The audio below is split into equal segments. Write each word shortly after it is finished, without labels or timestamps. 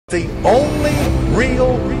The only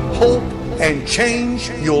real hope and change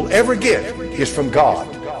you'll ever get is from God.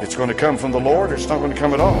 It's going to come from the Lord, or it's not going to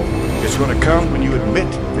come at all. It's going to come when you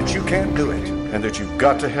admit that you can't do it and that you've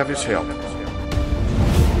got to have His help.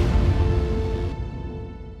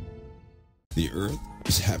 The earth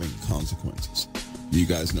is having consequences. You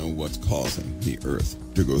guys know what's causing the earth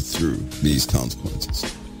to go through these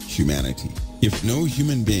consequences. Humanity. If no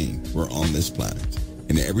human being were on this planet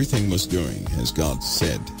and everything was doing as God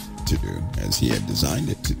said to do, as He had designed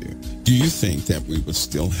it to do you think that we would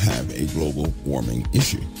still have a global warming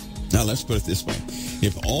issue? Now let's put it this way.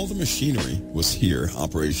 If all the machinery was here,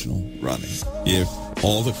 operational, running, if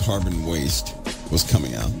all the carbon waste was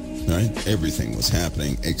coming out, right, everything was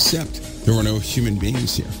happening except there were no human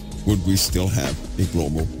beings here, would we still have a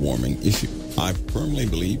global warming issue? I firmly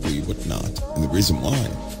believe we would not. And the reason why,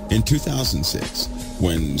 in 2006,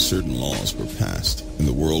 when certain laws were passed and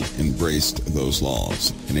the world embraced those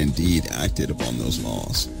laws and indeed acted upon those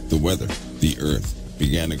laws, the weather, the earth,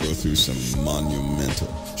 began to go through some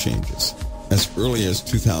monumental changes. As early as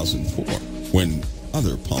 2004, when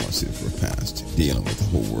other policies were passed dealing with the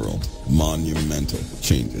whole world, monumental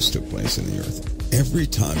changes took place in the earth. Every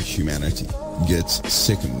time humanity gets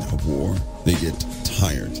sickened of war, they get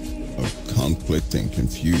tired of conflict and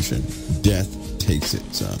confusion. Death takes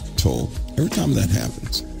its toll. Every time that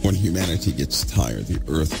happens, when humanity gets tired, the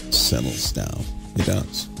earth settles down. It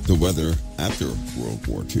does. The weather after World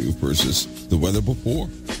War II versus the weather before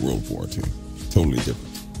World War II, totally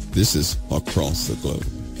different. This is across the globe.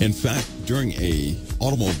 In fact, during a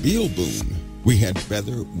automobile boom, we had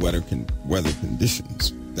better weather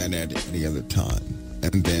conditions than at any other time.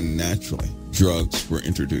 And then naturally, drugs were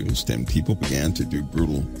introduced and people began to do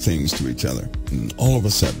brutal things to each other. And all of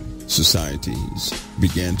a sudden, societies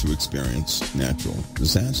began to experience natural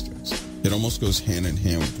disasters. It almost goes hand in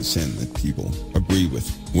hand with the sin that people agree with.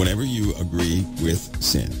 Whenever you agree with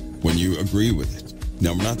sin, when you agree with it,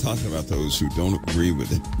 now we're not talking about those who don't agree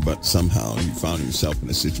with it, but somehow you found yourself in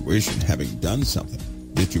a situation having done something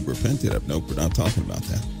that you repented of. Nope, we're not talking about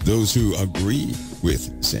that. Those who agree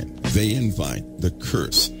with sin, they invite the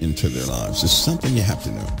curse into their lives. There's something you have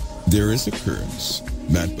to know. There is a curse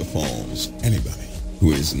that befalls anybody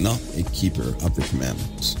who is not a keeper of the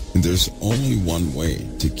commandments. And there's only one way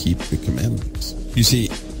to keep the commandments. You see,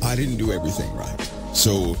 I didn't do everything right.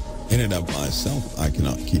 So in and of myself, I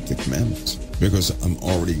cannot keep the commandments because I'm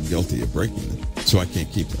already guilty of breaking them. So I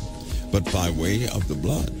can't keep them. But by way of the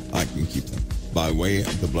blood, I can keep them. By way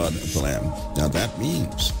of the blood of the Lamb. Now that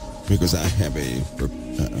means, because I have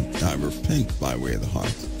I repent by way of the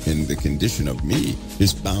heart, and the condition of me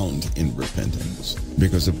is bound in repentance.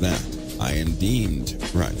 Because of that, I am deemed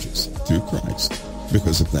righteous through Christ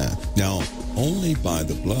because of that. Now, only by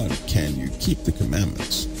the blood can you keep the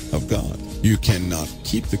commandments of God. You cannot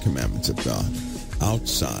keep the commandments of God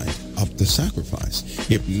outside of the sacrifice.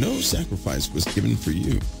 If no sacrifice was given for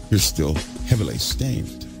you, you're still heavily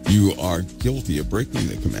stained. You are guilty of breaking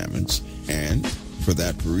the commandments, and for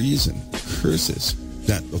that reason, curses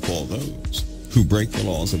that befall those who break the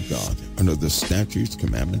laws of God under the statutes,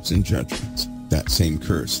 commandments, and judgments. That same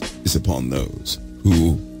curse is upon those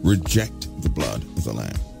who reject the blood of the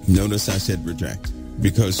Lamb. Notice I said reject,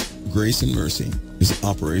 because grace and mercy is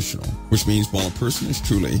operational, which means while a person is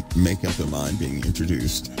truly making up their mind, being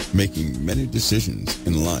introduced, making many decisions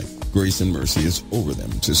in life, grace and mercy is over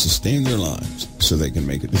them to sustain their lives so they can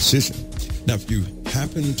make a decision. Now, if you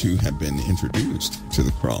happen to have been introduced to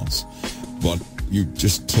the cross, but you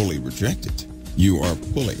just totally reject it, you are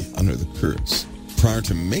fully under the curse. Prior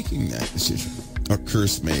to making that decision, a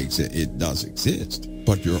curse may exist. It does exist,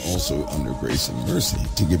 but you're also under grace and mercy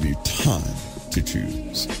to give you time to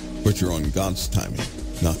choose. But you're on God's timing,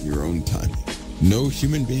 not your own timing. No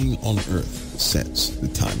human being on earth sets the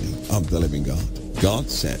timing of the living God. God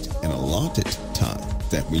set an allotted time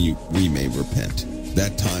that we may repent.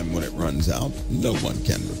 That time, when it runs out, no one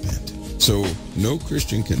can repent. So no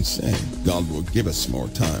Christian can say, God will give us more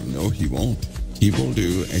time. No, He won't. He will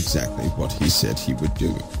do exactly what He said He would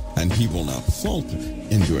do, and He will not falter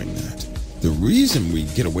in doing that. The reason we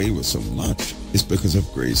get away with so much is because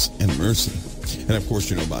of grace and mercy. And of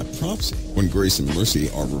course, by prophecy, when grace and mercy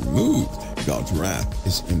are removed, God's wrath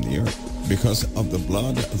is in the earth. Because of the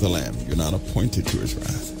blood of the Lamb, you're not appointed to His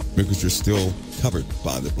wrath, because you're still covered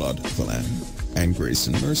by the blood of the Lamb and grace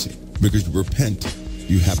and mercy. Because you repent,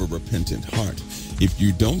 you have a repentant heart. If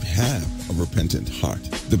you don't have a repentant heart,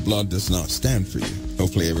 the blood does not stand for you.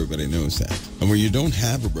 Hopefully everybody knows that. And when you don't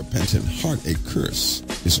have a repentant heart, a curse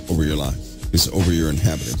is over your life. It's over your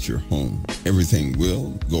inhabitants, your home. Everything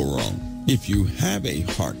will go wrong. If you have a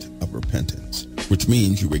heart of repentance, which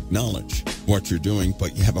means you acknowledge what you're doing,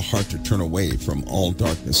 but you have a heart to turn away from all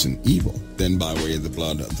darkness and evil, then by way of the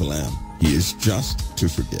blood of the Lamb, he is just to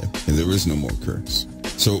forgive, and there is no more curse.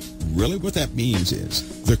 So really what that means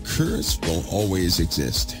is the curse will always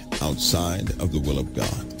exist outside of the will of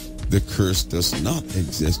God. The curse does not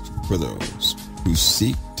exist for those who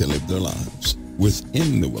seek to live their lives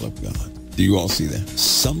within the will of God. Do you all see that?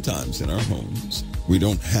 Sometimes in our homes, we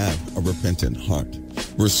don't have a repentant heart.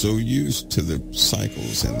 We're so used to the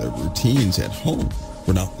cycles and the routines at home,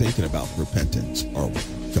 we're not thinking about repentance, are we?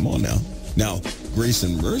 Come on now. Now, grace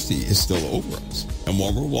and mercy is still over us. And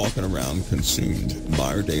while we're walking around consumed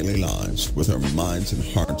by our daily lives with our minds and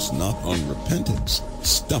hearts not on repentance,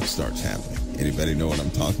 stuff starts happening. Anybody know what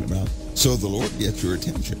I'm talking about? So the Lord gets your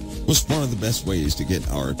attention. What's one of the best ways to get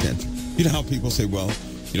our attention? You know how people say, well,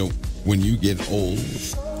 when you get old,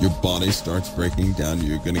 your body starts breaking down,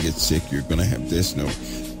 you're going to get sick, you're going to have this. No,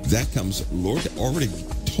 that comes, Lord already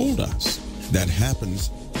told us that happens,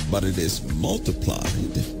 but it is multiplied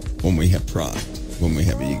when we have pride, when we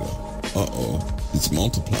have ego. It's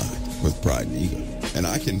multiplied with pride and ego. And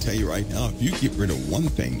I can tell you right now, if you get rid of one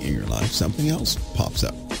thing in your life, something else pops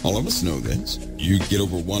up. All of us know this. You get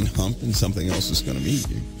over one hump and something else is going to meet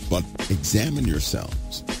you. But examine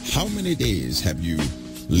yourselves. How many days have you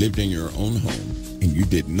lived in your own home and you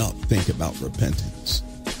did not think about repentance?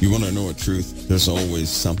 You want to know a truth? There's always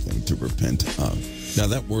something to repent of. Now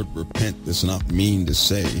that word repent does not mean to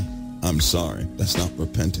say, I'm sorry. That's not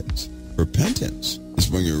repentance. Repentance is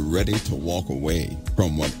when you're ready to walk away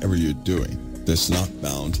from whatever you're doing that's not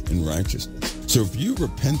bound in righteousness. So if you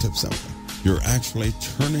repent of something, you're actually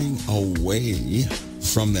turning away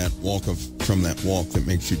from that walk that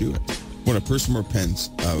makes you do it. When a person repents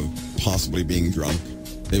of possibly being drunk,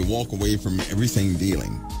 they walk away from everything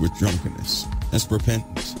dealing with drunkenness. That's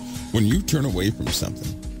repentance. When you turn away from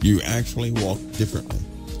something, you actually walk differently.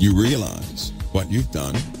 You realize what you've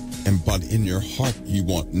done, but in your heart, you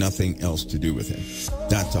want nothing else to do with it.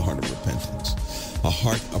 That's a heart of repentance. A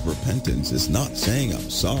heart of repentance is not saying, I'm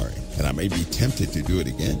sorry, and I may be tempted to do it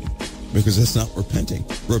again, because that's not repenting.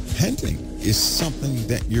 Repenting is something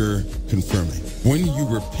that you're confirming. When you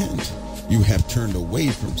repent, you have turned away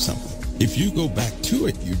from something. If you go back to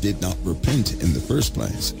it, you did not repent in the first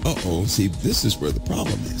place. See, this is where the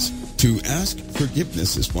problem is. To ask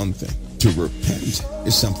forgiveness is one thing. To repent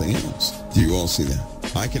is something else. Do you all see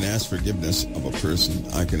that? I can ask forgiveness of a person.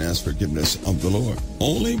 I can ask forgiveness of the Lord.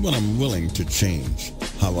 Only when I'm willing to change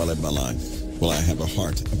how I live my life will I have a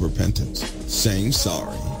heart of repentance. Saying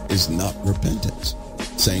sorry is not repentance.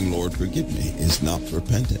 Saying, Lord, forgive me is not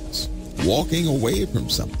repentance. Walking away from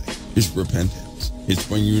something is repentance. It's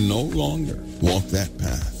when you no longer walk that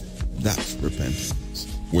path. That's repentance.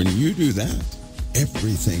 When you do that,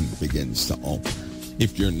 everything begins to alter.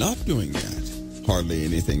 If you're not doing that, hardly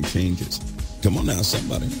anything changes. Come on now,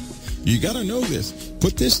 somebody. You got to know this.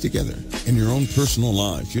 Put this together in your own personal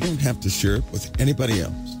lives. You don't have to share it with anybody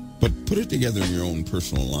else, but put it together in your own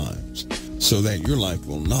personal lives so that your life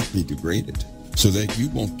will not be degraded, so that you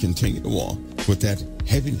won't continue to walk with that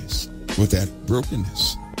heaviness, with that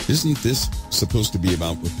brokenness. Isn't this supposed to be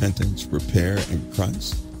about repentance, repair, and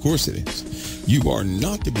Christ? Of course it is. You are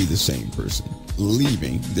not to be the same person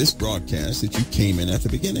leaving this broadcast that you came in at the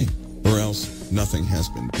beginning, or else nothing has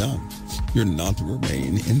been done. You're not to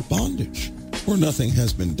remain in bondage, or nothing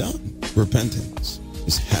has been done. Repentance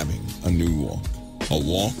is having a new walk, a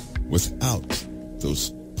walk without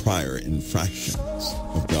those prior infractions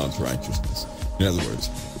of God's righteousness. In other words,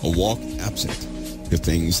 a walk absent the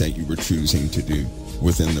things that you were choosing to do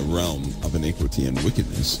within the realm of iniquity and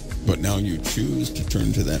wickedness, but now you choose to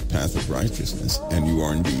turn to that path of righteousness, and you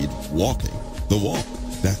are indeed walking the walk.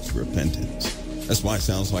 That's repentance. That's why it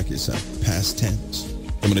sounds like it's a past tense.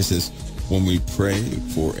 Somebody says, when we pray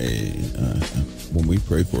for a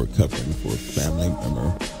covering for a family member,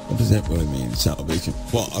 what does that really mean? Salvation.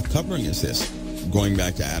 Well, a covering is this, going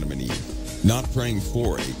back to Adam and Eve, not praying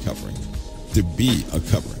for a covering. To be a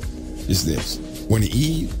covering is this. When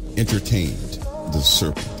Eve entertained the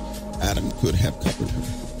serpent, Adam could have covered her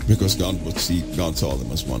because God saw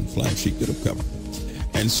them as one flesh. He could have covered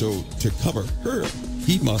her. And so to cover her,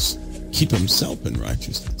 he must keep himself in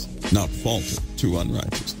righteousness, not falter to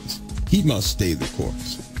unrighteousness. He must stay the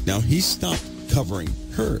course. Now, he stopped covering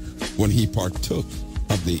her when he partook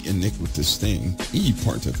of the iniquitous thing Eve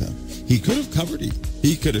partook of. He could have covered Eve.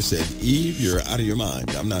 He could have said, Eve, you're out of your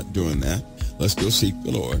mind. I'm not doing that. Let's go seek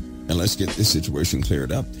the Lord, and let's get this situation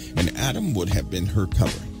cleared up. And Adam would have been her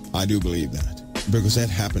covering. I do believe that, because that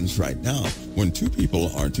happens right now when two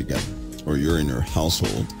people are together, or you're in your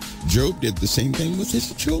household. Job did the same thing with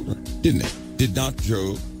his children, didn't he? Did not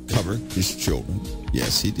Job cover his children?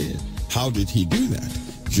 Yes, he did. How did he do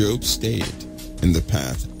that? Job stayed in the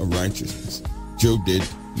path of righteousness. Job did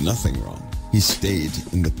nothing wrong. He stayed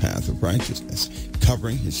in the path of righteousness,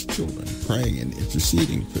 covering his children, praying and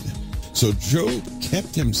interceding for them. So Job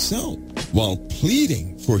kept himself while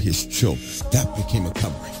pleading for his children. That became a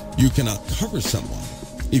covering. You cannot cover someone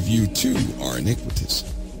if you too are iniquitous.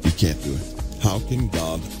 You can't do it. How can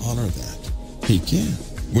God honor that? He can.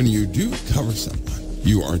 When you do cover someone,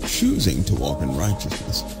 you are choosing to walk in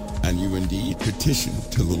righteousness, and you indeed petition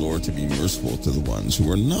to the Lord to be merciful to the ones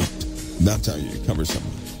who are not. That's how you cover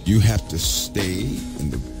someone. You have to stay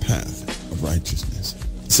in the path of righteousness.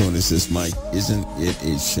 So it says, Mike, isn't it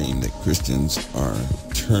a shame that Christians are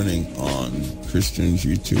turning on Christians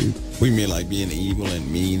YouTube? We mean like being evil and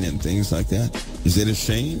mean and things like that. Is it a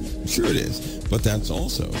shame? Sure it is. But that's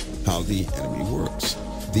also how the enemy works.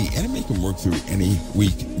 The enemy can work through any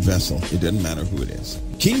weak vessel. It doesn't matter who it is.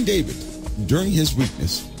 King David, during his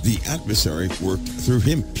weakness, the adversary worked through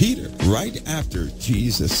him. Peter, right after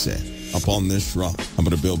Jesus said, upon this rock, I'm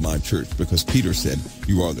going to build my church, because Peter said,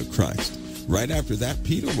 you are the Christ. Right after that,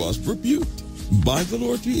 Peter was rebuked by the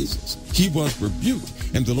Lord Jesus. He was rebuked.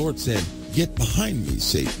 And the Lord said, get behind me,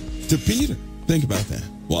 Satan, to Peter. Think about that.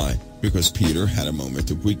 Why? Because Peter had a moment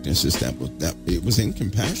of weakness. It was in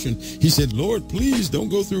compassion. He said, Lord, please don't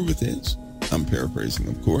go through with this. I'm paraphrasing,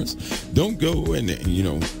 of course. Don't go and,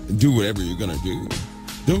 do whatever you're going to do.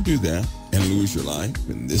 Don't do that and lose your life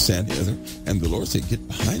and this, that, and the other. And the Lord said, get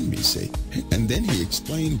behind me, Satan. And then he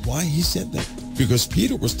explained why he said that. Because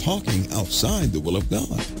Peter was talking outside the will of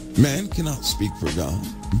God. Man cannot speak for God.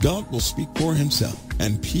 God will speak for himself.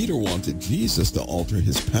 And Peter wanted Jesus to alter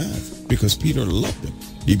his path because Peter loved him.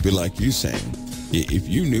 He'd be like you saying, if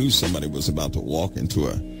you knew somebody was about to walk into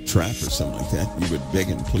a trap or something like that, you would beg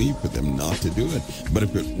and plead for them not to do it. But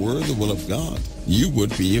if it were the will of God, you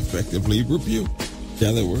would be effectively rebuked.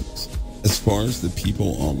 Yeah, that works. As far as the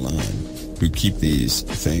people online who keep these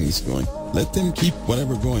things going, let them keep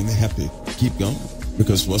whatever going. They have to keep going,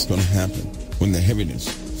 because what's going to happen when the heaviness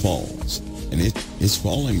falls, and it is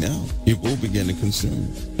falling now, it will begin to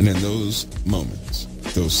consume. And in those moments,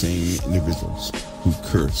 those same individuals who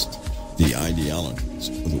cursed the ideologies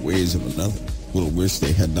or the ways of another will wish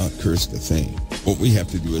they had not cursed a thing. What we have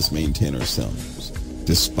to do is maintain ourselves,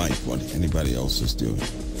 despite what anybody else is doing.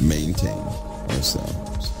 Maintain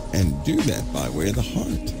ourselves. And do that by way of the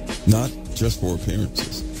heart, not just for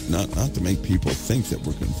appearances, not to make people think that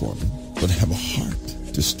we're conforming, but have a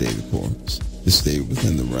heart to stay the course, to stay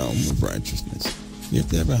within the realm of righteousness. You have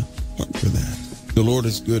to have a heart for that. The Lord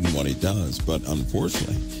is good in what he does, but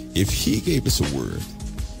unfortunately, if he gave us a word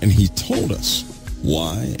and he told us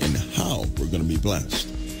why and how we're going to be blessed,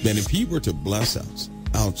 then if he were to bless us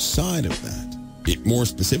outside of that, more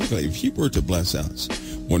specifically, if he were to bless us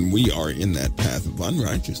when we are in that path of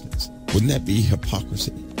unrighteousness, wouldn't that be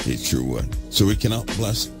hypocrisy? It sure would. So he cannot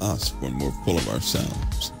bless us when we're full of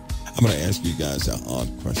ourselves. I'm going to ask you guys an odd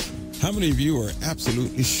question. How many of you are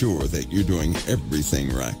absolutely sure that you're doing everything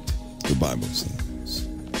right? The Bible says,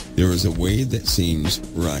 there is a way that seems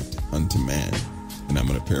right unto man. And I'm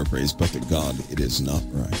going to paraphrase, but to God it is not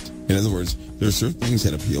right. In other words, there are certain things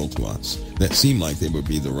that appeal to us that seem like they would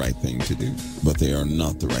be the right thing to do, but they are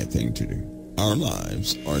not the right thing to do. Our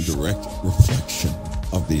lives are a direct reflection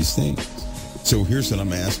of these things. So here's what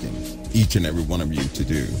I'm asking each and every one of you to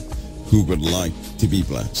do who would like to be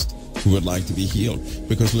blessed, who would like to be healed.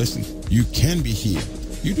 Because listen, you can be healed.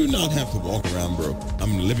 You do not have to walk around broke.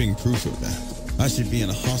 I'm living proof of that. I should be in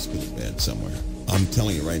a hospital bed somewhere. I'm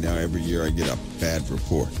telling you right now, every year I get a bad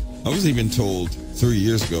report. I was even told 3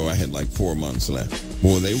 years ago I had like 4 months left.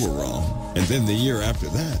 Boy, they were wrong. And then the year after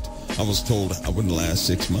that, I was told I wouldn't last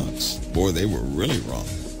 6 months. Boy, they were really wrong.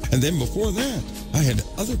 And then before that, I had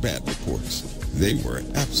other bad reports. They were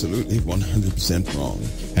absolutely 100% wrong.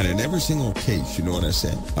 And in every single case, you know what I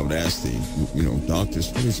said? I would ask the,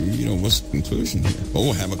 doctors, what's the conclusion here? Oh,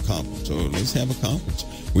 we'll have a conference. Oh, let's have a conference.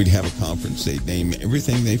 We'd have a conference. They'd name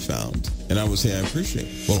everything they found. And I would say, I appreciate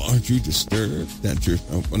it. Well, aren't you disturbed that you're...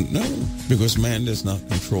 no, because man does not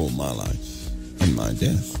control my life and my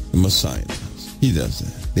death. The Messiah does. He does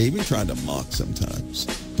that. They even try to mock sometimes,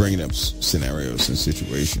 bringing up scenarios and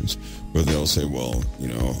situations where they'll say, well,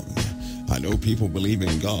 I know people believe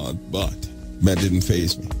in God, but that didn't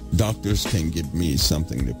faze me. Doctors can give me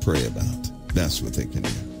something to pray about. That's what they can do.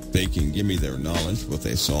 They can give me their knowledge, what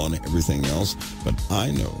they saw and everything else, but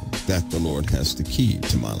I know that the Lord has the key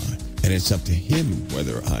to my life. And it's up to him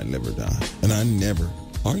whether I live or die. And I never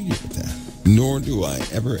argue with that. Nor do I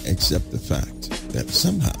ever accept the fact that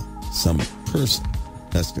somehow some person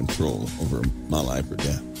has control over my life or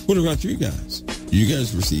death. What about you guys? You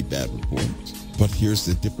guys receive bad reports. But here's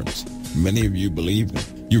the difference. Many of you believe it.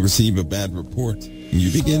 You receive a bad report, and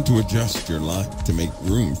you begin to adjust your life to make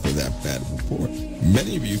room for that bad report.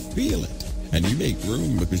 Many of you feel it, and you make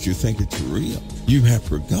room because you think it's real. You have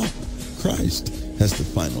forgotten Christ has the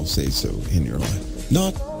final say-so in your life,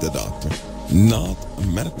 not the doctor, not a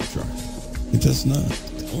medical chart. It does not.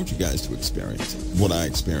 I want you guys to experience what I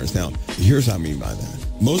experienced. Now, here's what I mean by that.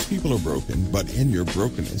 Most people are broken, but in your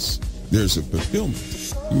brokenness, there's a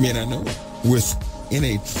fulfillment. You may not know it. In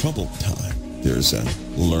a troubled time, there's a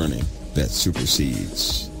learning that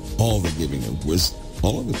supersedes all the giving of wisdom,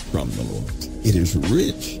 all of it from the Lord. It is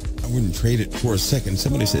rich. I wouldn't trade it for a second.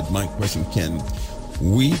 Somebody said, my question, can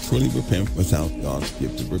we truly repent without God's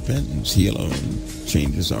gift of repentance? He alone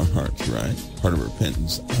changes our hearts, right? Part of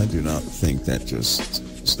repentance. I do not think that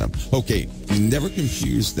just stop. Okay, never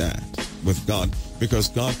confuse that with God, because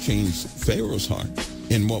God changed Pharaoh's heart.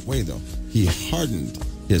 In what way, though? He hardened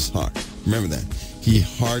his heart. Remember that. He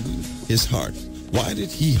hardened his heart. Why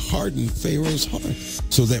did he harden Pharaoh's heart?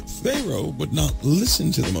 So that Pharaoh would not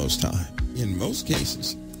listen to the Most High. In most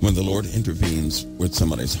cases, when the Lord intervenes with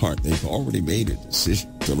somebody's heart, they've already made a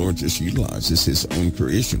decision. The Lord just utilizes his own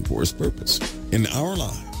creation for his purpose. In our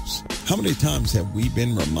lives, how many times have we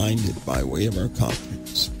been reminded by way of our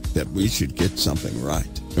conscience that we should get something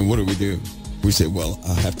right? And what do? We say, well,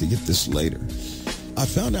 I'll have to get this later. I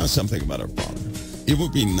found out something about our Father. It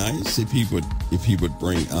would be nice if he would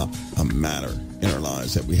bring up a matter in our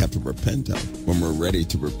lives that we have to repent of when we're ready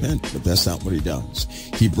to repent, but that's not what he does.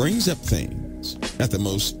 He brings up things at the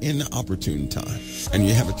most inopportune time, and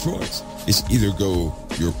you have a choice. It's either go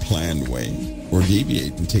your planned way or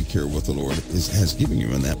deviate and take care of what the Lord has given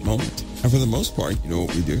you in that moment. And for the most part, you know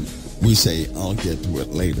what we do? We say, I'll get to it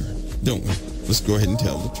later, don't we? Let's go ahead and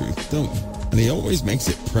tell the truth, don't we? And he always makes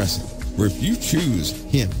it pressing. Where if you choose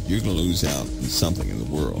him, you're going to lose out on something in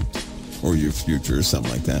the world or your future or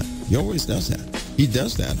something like that. He always does that. He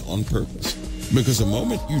does that on purpose. Because the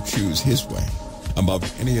moment you choose his way above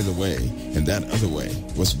any other way, and that other way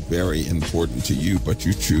was very important to you, but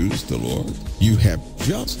you choose the Lord, you have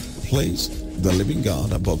just placed the living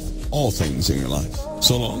God above all things in your life.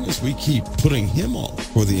 So long as we keep putting him on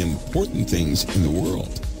for the important things in the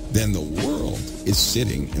world, then the world is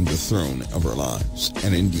sitting in the throne of our lives.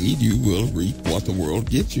 And indeed, you will reap what the world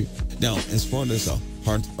gives you. Now, as far as a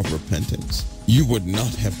heart of repentance, you would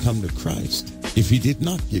not have come to Christ if he did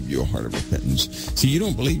not give you a heart of repentance. See, you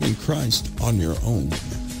don't believe in Christ on your own.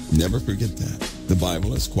 Never forget that. The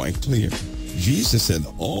Bible is quite clear. Jesus said,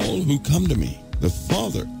 all who come to me, the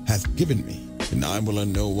Father hath given me, and I will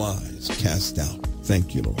in no wise cast out.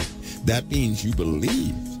 Thank you, Lord. That means you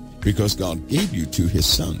believe because God gave you to his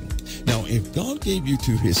Son. Now, if God gave you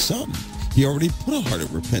to his Son, he already put a heart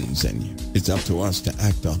of repentance in you. It's up to us to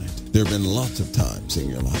act on it. There have been lots of times in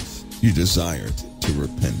your life you desired to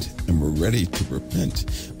repent and were ready to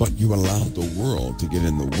repent, but you allowed the world to get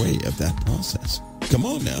in the way of that process. Come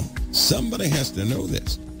on now. Somebody has to know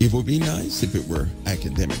this. It would be nice if it were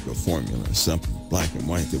academic or formula or something black and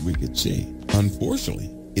white that we could see. Unfortunately,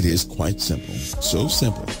 it is quite simple. So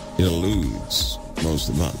simple, it eludes most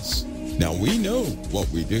of us. Now, we know what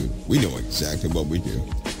we do. We know exactly what we do.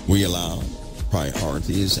 We allow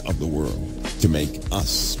priorities of the world to make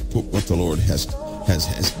us put what the Lord has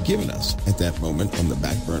given us at that moment on the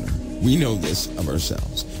back burner. We know this of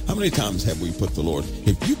ourselves. How many times have we put the Lord?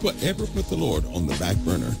 If you ever put the Lord on the back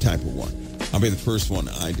burner, type of one. I'll be the first one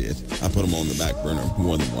I did. I put him on the back burner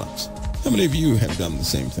more than once. How many of you have done the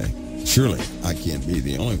same thing? Surely I can't be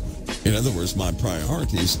the only one. In other words, my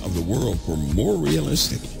priorities of the world were more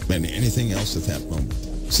realistic than anything else at that moment.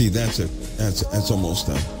 See, that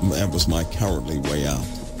was my cowardly way out.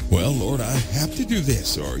 Well, Lord, I have to do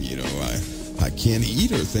this, or, I can't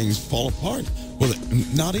eat, or things fall apart. Well,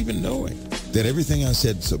 not even knowing that everything I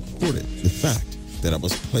said supported the fact that I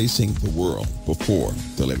was placing the world before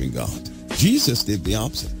the living God. Jesus did the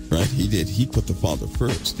opposite, right? He did. He put the Father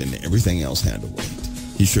first, and everything else had to wait.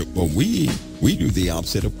 We do the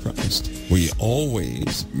opposite of Christ. We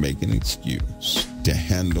always make an excuse to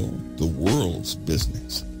handle the world's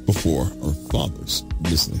business before our Father's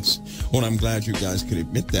business. Well, I'm glad you guys could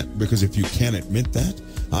admit that, because if you can't admit that,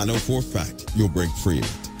 I know for a fact you'll break free of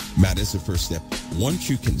it. That is the first step. Once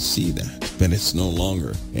you can see that, then it's no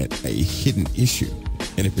longer a hidden issue.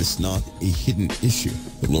 And if it's not a hidden issue,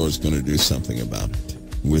 the Lord's going to do something about it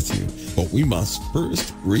with you. But we must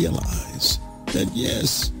first realize that,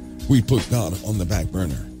 yes, we put God on the back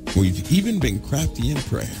burner. We've even been crafty in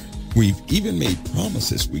prayer. We've even made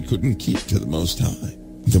promises we couldn't keep to the Most High.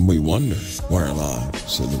 Then we wonder why our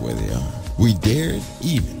lives are the way they are. We dared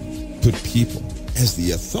even put people as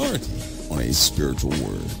the authority on a spiritual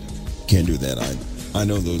word. Can't do that either. I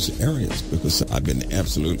know those areas because I've been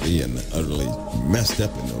absolutely and utterly messed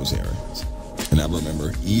up in those areas. And I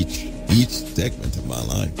remember each segment of my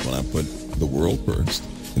life when I put the world first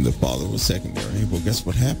and the Father was secondary. Well, guess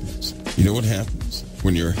what happens? You know what happens?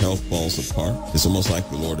 When your health falls apart, it's almost like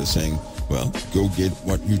the Lord is saying, well, go get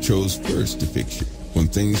what you chose first to fix you. When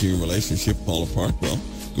things in your relationship fall apart, well,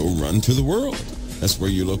 go run to the world. That's where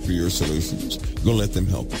you look for your solutions. Go let them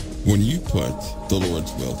help you. When you put the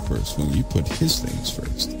Lord's will first, when you put his things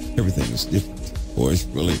first, everything is different. Boy, it's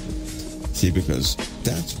really different. See, because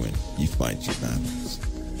that's when he fights your battles.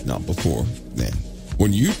 Not before, then.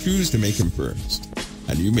 When you choose to make him first,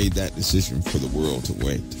 and you made that decision for the world to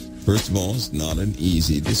wait, first of all, it's not an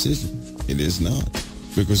easy decision. It is not.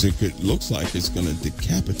 Because looks like it's going to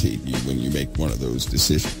decapitate you when you make one of those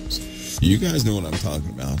decisions. You guys know what I'm talking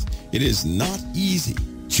about. It is not easy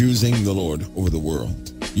choosing the Lord over the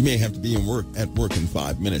world. You may have to be at work in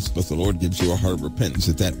 5 minutes, but the Lord gives you a heart of repentance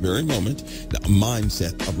at that very moment, a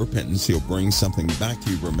mindset of repentance. He'll bring something back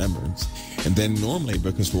to your remembrance. And then normally,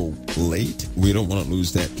 because we're late, we don't want to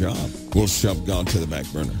lose that job. We'll shove God to the back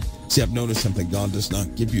burner. See, I've noticed something. God does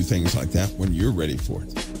not give you things like that when you're ready for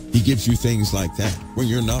it. He gives you things like that when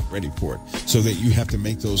you're not ready for it, so that you have to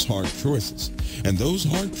make those hard choices. And those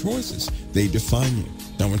hard choices, they define you.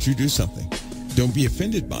 Now, once you do something, don't be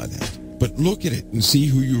offended by that, but look at it and see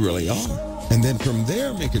who you really are. And then from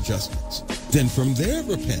there, make adjustments. Then from there,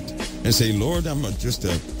 repent and say, Lord, I'm just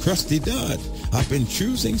a crusty dud. I've been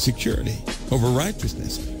choosing security over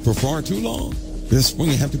righteousness for far too long. That's when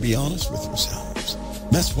you have to be honest with yourselves.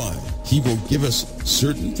 That's why he will give us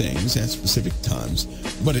certain things at specific times,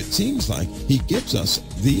 but it seems like he gives us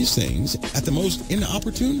these things at the most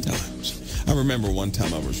inopportune times. I remember one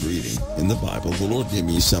time I was reading in the Bible, the Lord gave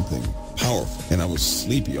me something powerful, and I was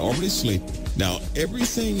sleepy, already sleepy. Now,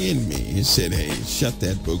 everything in me said, hey, shut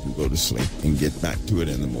that book and go to sleep and get back to it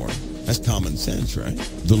in the morning. That's common sense, right?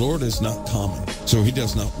 The Lord is not common, so he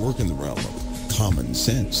does not work in the realm of common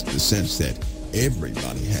sense, the sense that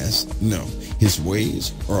everybody has. No, his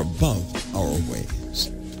ways are above our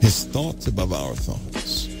ways. His thoughts above our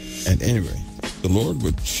thoughts. At any rate, the Lord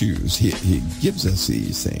would choose. He gives us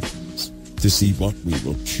these things to see what we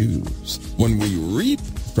will choose. When we reap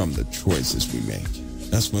from the choices we make,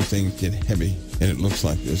 that's when things get heavy and it looks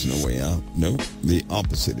like there's no way out. No, the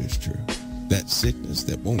opposite is true. That sickness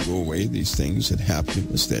that won't go away, these things that happen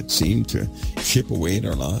to us that seem to chip away at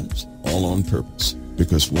our lives, all on purpose.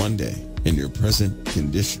 Because one day, in your present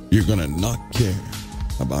condition, you're going to not care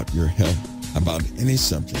about your health, about any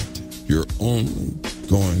subject. You're only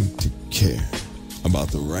going to care about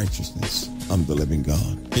the righteousness of the living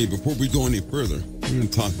God. Hey, before we go any further, we're going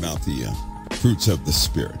to talk about the fruits of the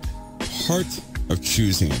Spirit. Part of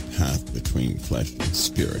choosing a path between flesh and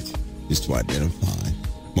spirit is to identify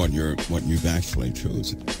what you've actually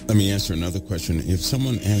chosen. Let me answer another question. If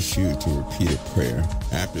someone asks you to repeat a prayer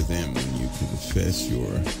after them when you confess your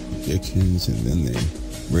addictions and then they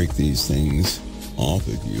break these things off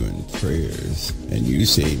of you in prayers and you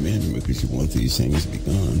say amen because you want these things to be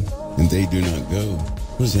gone and they do not go,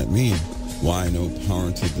 what does that mean? Why no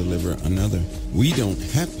power to deliver another? We don't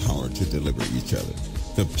have power to deliver each other.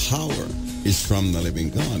 The power is from the living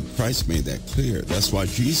God. Christ made that clear. That's why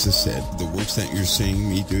Jesus said, the works that you're seeing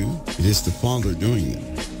me do, it is the Father doing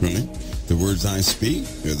them. Right? The words I speak,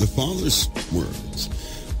 they're the Father's words.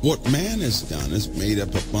 What man has done is made up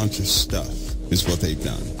a bunch of stuff, is what they've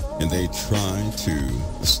done. And they try to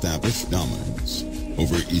establish dominance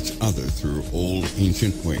over each other through old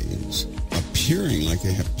ancient ways, appearing like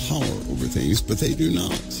they have power over things, but they do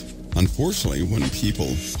not. Unfortunately, when people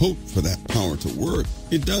hope for that power to work,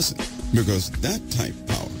 it doesn't, because that type of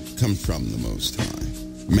power comes from the Most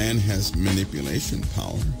High. Man has manipulation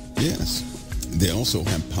power, yes. They also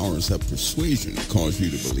have powers of persuasion to cause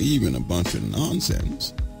you to believe in a bunch of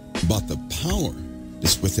nonsense, but the power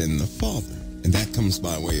is within the Father, and that comes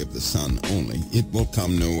by way of the Son only. It will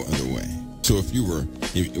come no other way. So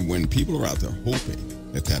when people are out there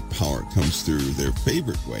hoping that power comes through their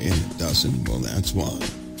favorite way, and it doesn't, well, that's why.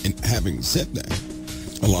 And having said that,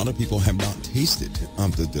 a lot of people have not tasted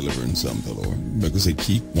of the deliverance of the Lord because they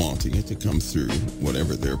keep wanting it to come through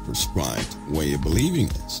whatever their prescribed way of believing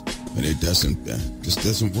is. But it just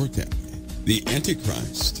doesn't work that way. The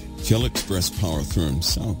Antichrist shall express power through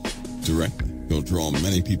himself directly. He'll draw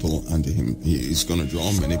many people unto him. He's going to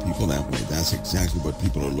draw many people that way. That's exactly what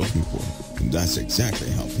people are looking for. And that's exactly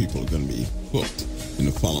how people are going to be hooked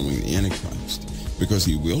into following the Antichrist. Because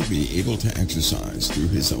he will be able to exercise through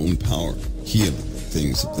his own power, healing,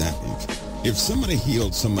 things of that nature. If somebody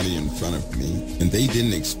healed somebody in front of me and they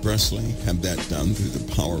didn't expressly have that done through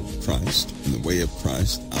the power of Christ and the way of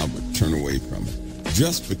Christ, I would turn away from it.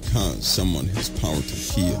 Just because someone has power to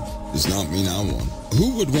heal does not mean I want it.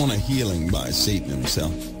 Who would want a healing by Satan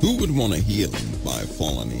himself? Who would want a healing by a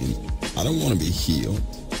fallen angel? I don't want to be healed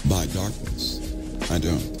by darkness. I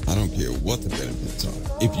don't care what the benefits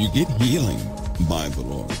are. If you get healing by the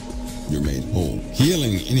Lord, you're made whole.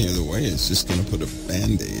 Healing any other way is just going to put a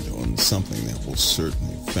Band-Aid on something that will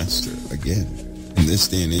certainly fester again. In this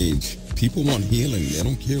day and age, people want healing. They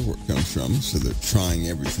don't care where it comes from, so they're trying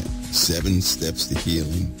everything. 7 steps to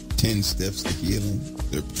healing, 10 steps to healing.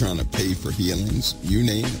 They're trying to pay for healings. You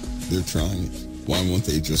name it, they're trying it. Why won't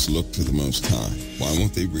they just look to the Most High? Why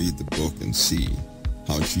won't they read the book and see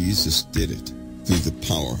how Jesus did it through the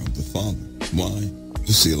power of the Father? Why?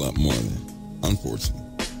 To see a lot more of that. Unfortunately,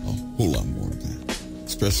 a whole lot more of that,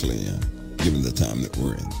 especially given the time that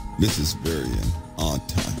we're in. This is very an odd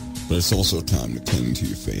time, but it's also time to cling to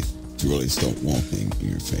your faith, to really start walking in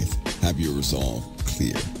your faith. Have your resolve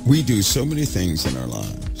clear. We do so many things in our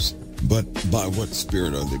lives, but by what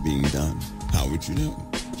spirit are they being done? How would you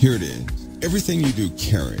know? Here it is. Everything you do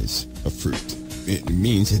carries a fruit. It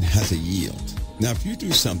means it has a yield. Now, if you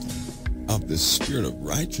do something of the spirit of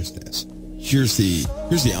righteousness, here's the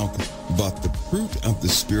outcome. But the fruit of the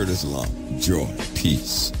Spirit is love, joy,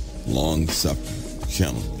 peace, long-suffering,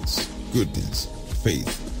 gentleness, goodness,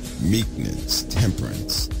 faith, meekness,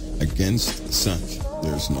 temperance. Against such,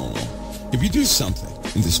 there's no law. If you do something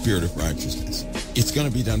in the spirit of righteousness, it's going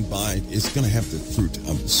to be done it's going to have the fruit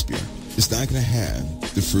of the Spirit. It's not going to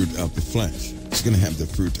have the fruit of the flesh. It's going to have the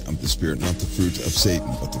fruit of the Spirit, not the fruit of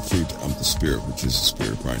Satan, but the fruit of the Spirit, which is the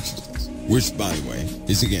spirit of righteousness. Which, by the way,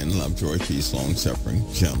 is again love, joy, peace, long-suffering,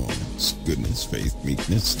 gentleness, goodness, faith,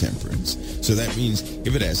 meekness, temperance. So that means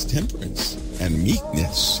if it has temperance and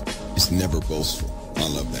meekness, it's never boastful. I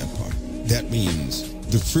love that part. That means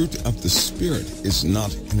the fruit of the Spirit is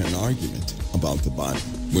not in an argument about the Bible.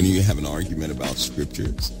 When you have an argument about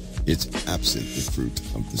Scriptures, it's absent the fruit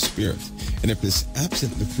of the Spirit. And if it's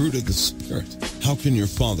absent the fruit of the Spirit, how can your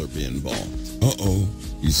Father be involved?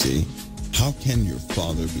 You see, how can your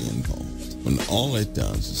Father be involved when all it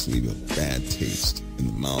does is leave a bad taste in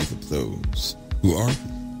the mouth of those who argue?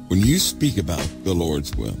 When you speak about the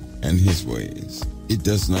Lord's will and His ways, it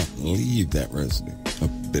does not leave that residue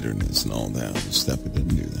of bitterness and all that other stuff. It doesn't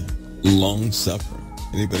do that. Long-suffering.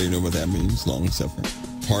 Anybody know what that means, long-suffering?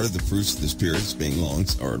 Part of the fruits of the Spirit is being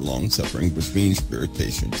long-suffering, which means very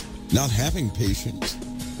patient. Not having patience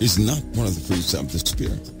is not one of the fruits of the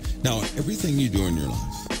Spirit. Now, everything you do in your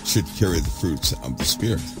life should carry the fruits of the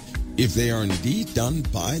Spirit. If they are indeed done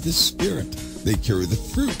by the Spirit, they carry the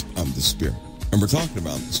fruit of the Spirit. And we're talking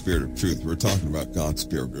about the Spirit of truth. We're talking about God's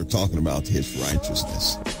Spirit. We're talking about His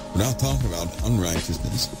righteousness. We're not talking about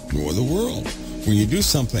unrighteousness nor the world. When you do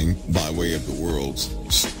something by way of the world's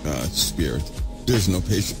spirit, there's no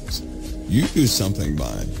patience. You do something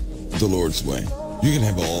by the Lord's way, you can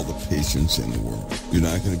have all the patience in the world. You're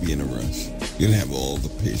not going to be in a rush. You're going to have all the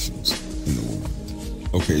patience in the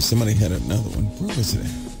world. Okay, somebody had another one. Where was it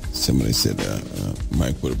at? Somebody said,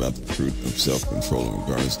 Mike, what about the fruit of self-control in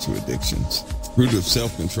regards to addictions? Fruit of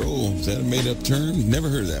self-control, is that a made-up term? Never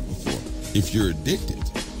heard of that before. If you're addicted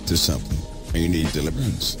to something and you need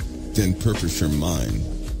deliverance, then purpose your mind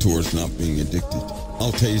towards not being addicted.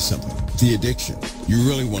 I'll tell you something. The addiction, you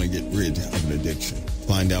really want to get rid of an addiction.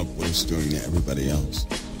 Find out what it's doing to everybody else.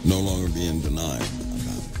 No longer be in denial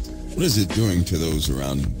about it. What is it doing to those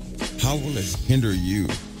around you? How will it hinder you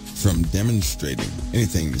from demonstrating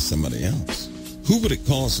anything to somebody else? Who would it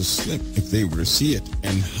cause to slip if they were to see it?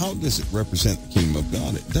 And how does it represent the kingdom of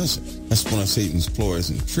God? It doesn't. That's one of Satan's ploys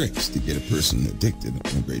and tricks to get a person addicted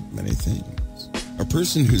to a great many things. A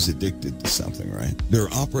person who's addicted to something, right?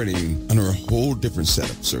 They're operating under a whole different set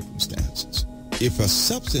of circumstances. If a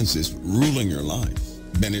substance is ruling your life,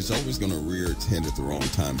 then it's always going to rear its head at the wrong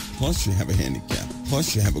time. Plus, you have a handicap.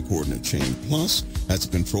 Plus, you have a coordinate chain. Plus, that's a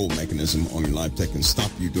control mechanism on your life that can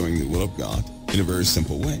stop you doing the will of God in a very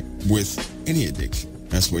simple way. With any addiction,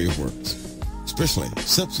 that's the way it works, especially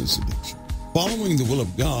substance addiction. Following the will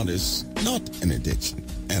of God is not an addiction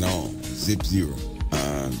at all. Zip zero.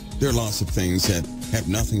 There are lots of things that have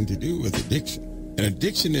nothing to do with addiction. And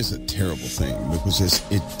addiction is a terrible thing because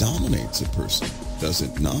it dominates a person, does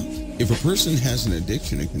it not? If a person has an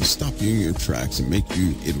addiction, it can stop you in your tracks and make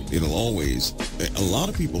you, it'll always, a lot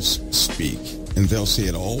of people speak and they'll say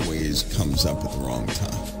it always comes up at the wrong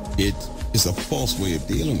time. It is a false way of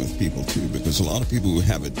dealing with people too, because a lot of people who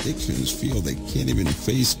have addictions feel they can't even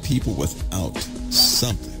face people without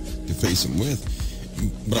something to face them with.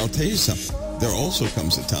 But I'll tell you something. There also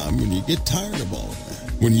comes a time when you get tired of all of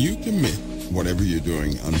that. When you commit whatever you're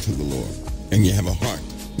doing unto the Lord, and you have a heart,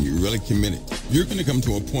 and you're really committed, You're going to come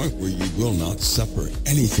to a point where you will not suffer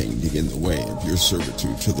anything to get in the way of your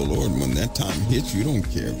servitude to the Lord. When that time hits, you don't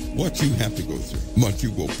care what you have to go through, but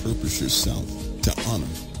you will purpose yourself to honor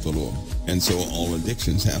the Lord. And so all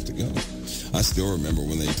addictions have to go. I still remember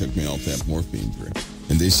when they took me off that morphine drip,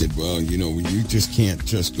 and they said, well, you know, you just can't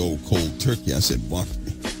just go cold turkey. I said, watch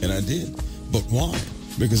me. And I did. But why?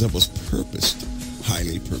 Because I was purposed,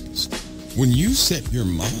 highly purposed. When you set your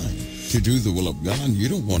mind to do the will of God, you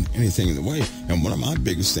don't want anything in the way. And one of my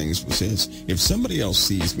biggest things was this: if somebody else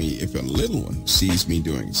sees me, if a little one sees me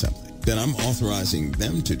doing something, then I'm authorizing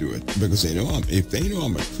them to do it, because they know if they know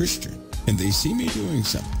I'm a Christian and they see me doing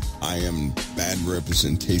something, I am bad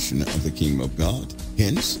representation of the kingdom of God,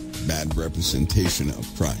 hence bad representation of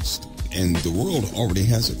Christ. And the world already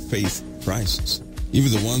has a faith crisis.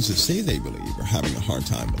 Even the ones that say they believe are having a hard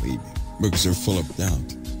time believing, because they're full of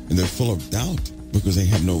doubt. And they're full of doubt because they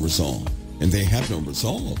have no resolve. And they have no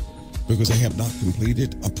resolve because they have not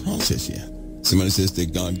completed a process yet. Somebody says,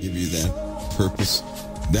 did God give you that purpose?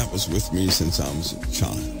 That was with me since I was a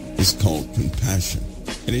child. It's called compassion.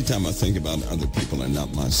 Anytime I think about other people and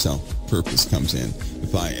not myself, purpose comes in.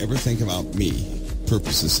 If I ever think about me,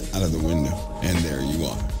 purpose is out of the window. And there you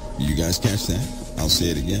are. You guys catch that? I'll say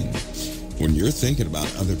it again. When you're thinking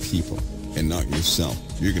about other people and not yourself,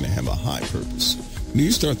 you're going to have a high purpose. When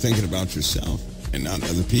you start thinking about yourself and not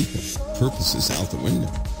other people, purpose is out the window.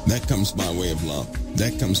 That comes by way of love.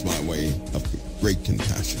 That comes by way of great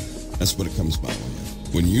compassion. That's what it comes by way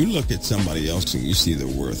of. When you look at somebody else and you see their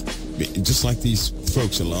worth, just like these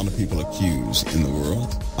folks a lot of people accuse in the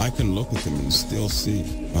world, I can look at them and still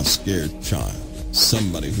see a scared child,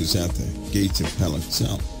 somebody who's at the gates of hell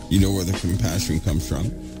itself. You know where the compassion comes from?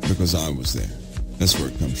 Because I was there. That's where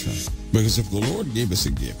it comes from. Because if the Lord gave us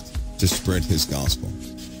a gift to spread his gospel,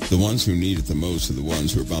 the ones who need it the most are the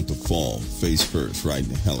ones who are about to fall face first right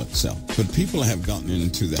into hell itself. But people have gotten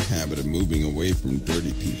into the habit of moving away from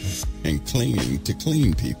dirty people and clinging to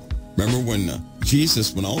clean people. Remember when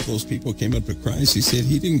Jesus, when all those people came up to Christ, he said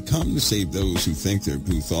he didn't come to save those who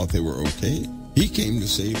thought they were okay. He came to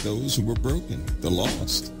save those who were broken, the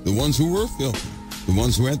lost, the ones who were filthy, the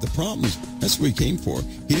ones who had the problems. That's what he came for.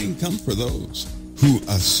 He didn't come for those who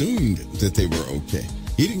assumed that they were okay.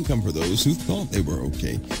 He didn't come for those who thought they were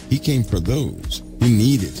okay. He came for those who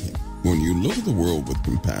needed him. When you look at the world with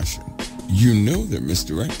compassion, you know they're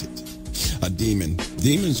misdirected.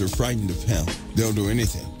 Demons are frightened of hell. They'll do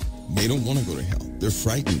anything. They don't want to go to hell. They're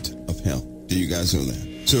frightened of hell. Do you guys know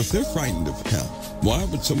that? So if they're frightened of hell, why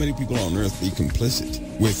would so many people on earth be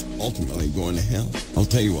complicit with ultimately going to hell? I'll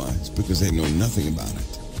tell you why. It's because they know nothing about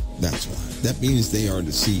it. That's why. That means they are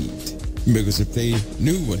deceived. Because if they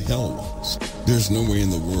knew what hell was, there's no way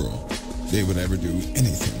in the world they would ever do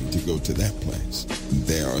anything to go to that place.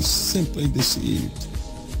 They are simply deceived.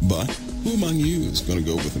 But who among you is going to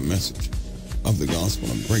go with a message of the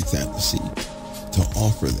gospel and break that deceit, to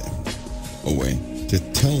offer them a way, to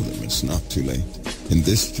tell them it's not too late? In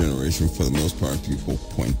this generation, for the most part, people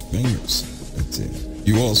point fingers. That's it.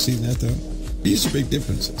 You all see that, though? These are big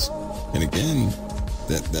differences. And again,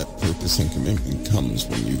 that purpose and commitment comes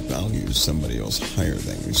when you value somebody else higher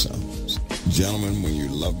than yourselves. Gentlemen, when you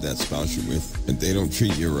love that spouse you're with and they don't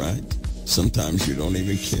treat you right, sometimes you don't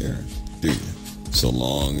even care, do you? So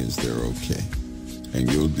long as they're okay.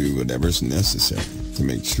 And you'll do whatever's necessary to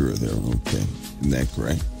make sure they're okay. Isn't that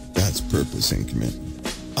correct? That's purpose and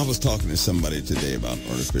commitment. I was talking to somebody today about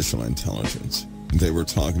artificial intelligence. They were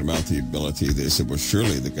talking about the ability. They said, well,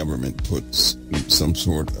 surely the government puts some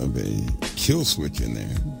sort of a kill switch in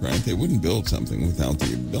there, right? They wouldn't build something without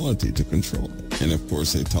the ability to control it. And of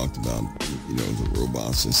course, they talked about, the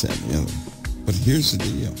robots, this, that, and the other. But here's the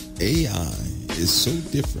deal. AI is so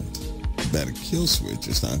different that a kill switch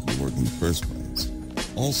is not going to work in the first place.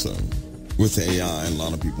 Also, with AI, a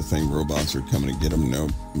lot of people think robots are coming to get them. No,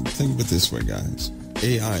 think of it this way, guys.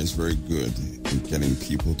 AI is very good in getting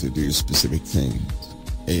people to do specific things.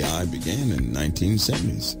 AI began in the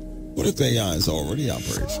 1970s. What if AI is already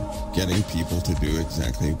operational, getting people to do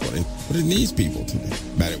exactly what it needs people to do?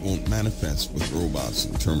 But it won't manifest with robots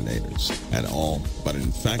and Terminators at all, but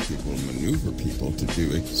in fact it will maneuver people to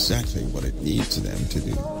do exactly what it needs them to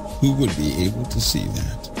do. Who would be able to see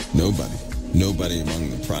that? Nobody. Nobody among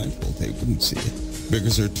the prideful. They wouldn't see it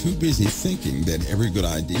because they're too busy thinking that every good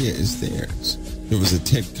idea is theirs. There was a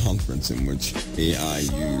TED conference in which AI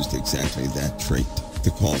used exactly that trait to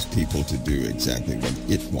cause people to do exactly what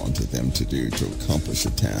it wanted them to do to accomplish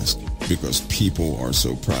a task, because people are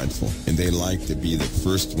so prideful and they like to be the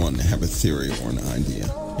first one to have a theory or an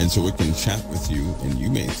idea. And so it can chat with you and you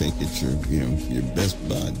may think it's your best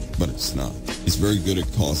bud, but it's not. It's very good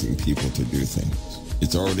at causing people to do things.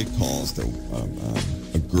 It's already caused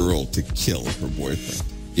a girl to kill her boyfriend.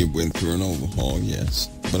 It went through an overhaul, yes,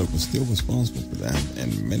 but it was still responsible for that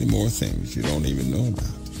and many more things you don't even know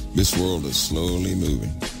about. This world is slowly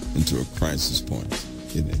moving into a crisis point,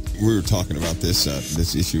 isn't it? We were talking about this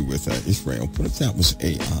issue with Israel. What if that was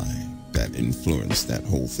AI that influenced that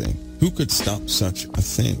whole thing? Who could stop such a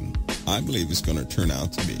thing? I believe it's going to turn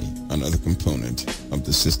out to be another component of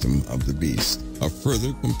the system of the beast, a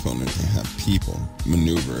further component to have people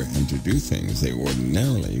maneuver and to do things they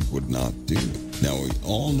ordinarily would not do. Now, we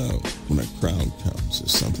all know when a crowd comes,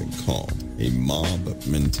 there's something called a mob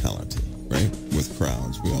mentality, right? With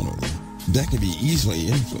crowds, we all know that. That can be easily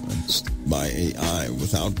influenced by AI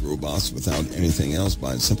without robots, without anything else,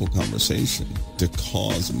 by a simple conversation to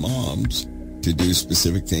cause mobs to do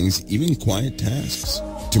specific things, even quiet tasks,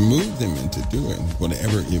 to move them into doing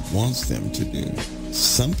whatever it wants them to do.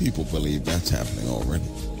 Some people believe that's happening already.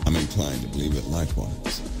 I'm inclined to believe it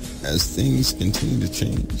likewise. As things continue to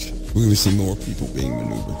change, we will see more people being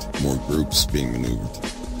maneuvered, more groups being maneuvered.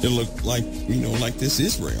 It'll look like, like this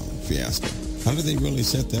Israel fiasco. How do they really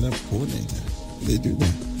set that up, coordinate that? How do they do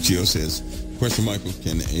that? Gio says, question, Michael,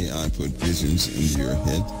 can AI put visions into your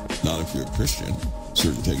head? Not if you're a Christian.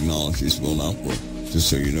 Certain technologies will not work, just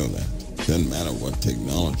so you know that. Doesn't matter what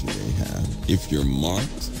technology they have. If you're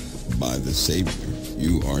marked by the Savior,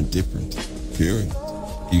 you are different, period.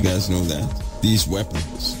 You guys know that? These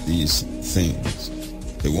weapons, these things,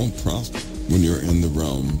 they won't prosper when you're in the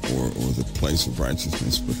realm or the place of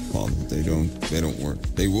righteousness with the Father. They don't work.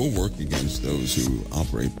 They will work against those who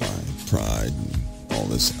operate by pride and all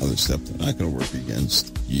this other stuff. They're not going to work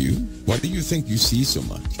against you. Why do you think you see so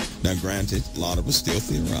much? Now, granted, a lot of us still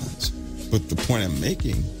theorize. But the point I'm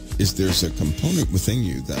making is there's a component within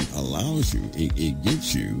you that allows you, it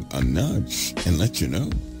gives you a nudge and lets you know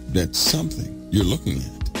that something you're looking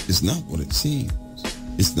at is not what it seems.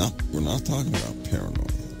 It's not, we're not talking about paranoia,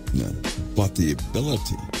 no, but the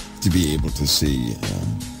ability to be able to see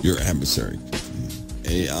your adversary.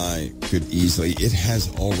 AI could easily, it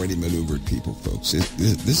has already maneuvered people, folks.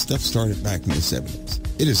 This stuff started back in the 70s.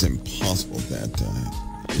 It is impossible that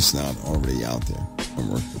it's not already out there and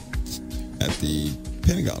working. At the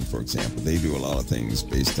Pentagon, for example, they do a lot of things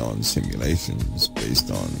based on simulations, based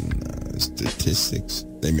on statistics.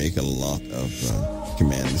 They make a lot of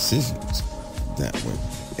command decisions that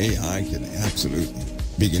way. AI can absolutely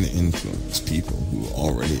begin to influence people who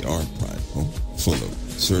already are prideful, full of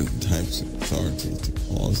certain types of authority, to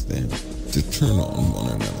cause them to turn on one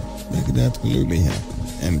another. That could absolutely happen,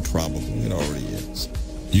 and probably it already is.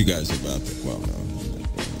 You guys are about to, well, no, I'm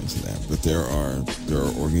not going into that, but there are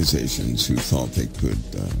organizations who thought they could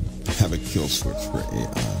have a kill switch for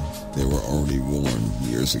AI. They were already warned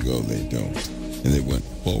years ago they don't, and they went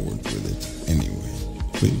forward with it anyway.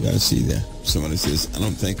 But you gotta see that. Somebody says, I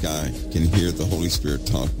don't think I can hear the Holy Spirit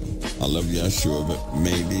talking. I love Yeshua, but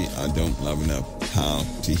maybe I don't love enough how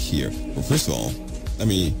to hear. Well, first of all,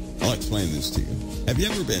 I'll explain this to you. Have you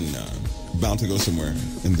ever been about to go somewhere,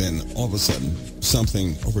 and then all of a sudden,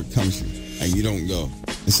 something overcomes you, and you don't go?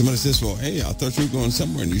 And somebody says, well, hey, I thought you were going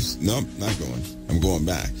somewhere, and you say, no, not going. I'm going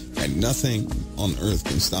back. And nothing on earth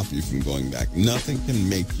can stop you from going back. Nothing can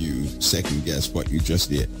make you second guess what you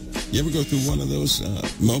just did. You ever go through one of those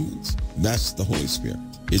moments? That's the Holy Spirit.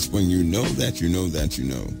 It's when you know that you know that you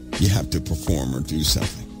know you have to perform or do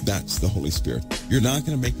something. That's the Holy Spirit. You're not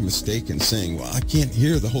going to make a mistake in saying, well, I can't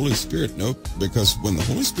hear the Holy Spirit. Nope, because when the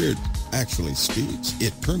Holy Spirit actually speaks,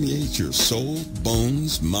 it permeates your soul,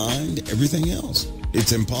 bones, mind, everything else.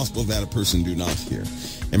 It's impossible that a person do not hear.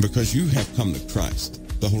 And because you have come to Christ,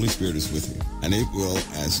 the Holy Spirit is with you, and it will,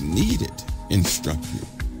 as needed, instruct you.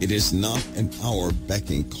 It is not an hour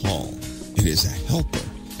becking call. It is a helper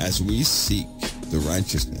as we seek the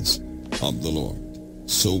righteousness of the Lord.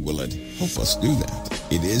 So will it help us do that.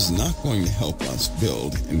 It is not going to help us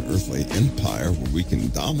build an earthly empire where we can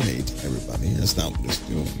dominate everybody. That's not what it's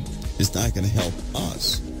doing. It's not going to help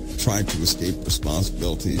us try to escape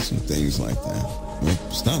responsibilities and things like that. Well,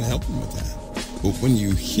 it's not helping with that. But when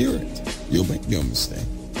you hear it, you'll make no mistake,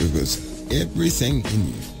 because everything in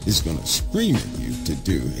you is going to scream at you to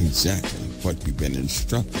do exactly what you've been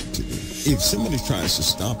instructed to do. If somebody tries to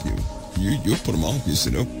stop you, you'll put them off. You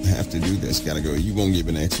say, nope, have to do this, got to go. You won't give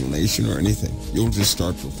an explanation or anything. You'll just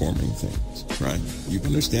start performing things, right? You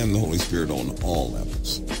understand the Holy Spirit on all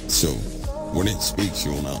levels. So when it speaks,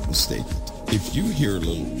 you will not mistake it. If you hear a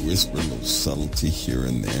little whisper, a little subtlety here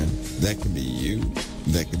and there, that could be you.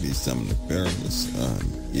 That could be some nefarious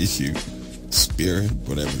issue, spirit,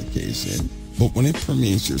 whatever the case is. But when it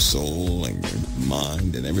permeates your soul and your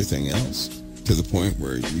mind and everything else, to the point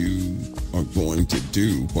where you are going to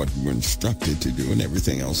do what you were instructed to do and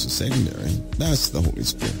everything else is secondary. That's the Holy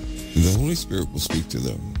Spirit. And the Holy Spirit will speak to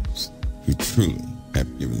those who truly have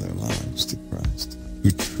given their lives to Christ,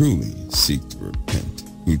 who truly seek to repent,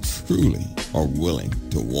 who truly are willing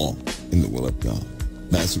to walk in the will of God.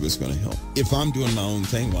 That's who it's going to help. If I'm doing my own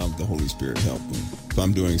thing, why would the Holy Spirit help me? If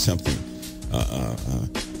I'm doing something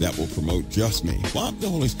that will promote just me, why would the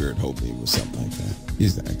Holy Spirit help me with something like that?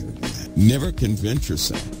 He's not going to do that. Never convince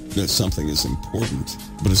yourself that something is important,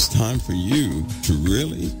 but it's time for you to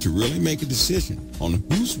really make a decision on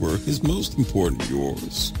whose work is most important,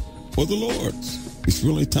 yours or the Lord's. It's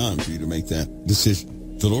really time for you to make that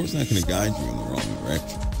decision. The Lord's not going to guide you in the wrong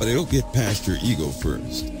direction, but it'll get past your ego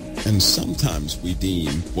first. And sometimes we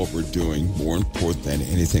deem what we're doing more important than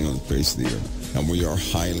anything on the face of the earth. And we are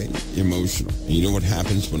highly emotional. And you know what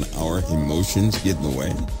happens when our emotions get in the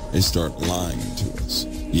way? They start lying to us.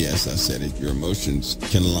 Yes, I said it. Your emotions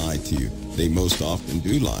can lie to you. They most often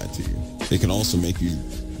do lie to you. They can also make you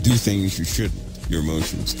do things you shouldn't. Your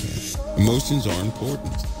emotions can. Emotions are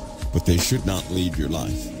important, but they should not lead your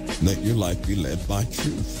life. Let your life be led by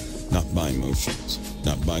truth, not by emotions,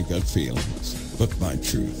 not by gut feelings, but by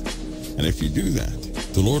truth. And if you do that,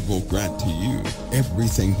 the Lord will grant to you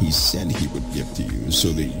everything he said he would give to you so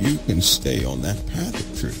that you can stay on that path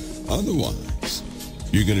of truth. Otherwise,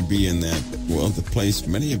 you're going to be in the place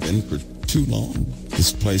many have been for too long.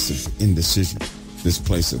 This place of indecision, this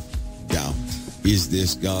place of doubt. Is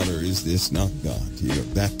this God or is this not God? You know,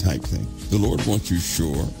 that type thing. The Lord wants you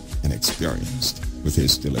sure and experienced with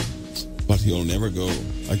his deliverance, but he'll never go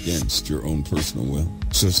against your own personal will.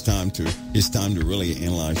 So it's time to really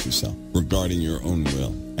analyze yourself regarding your own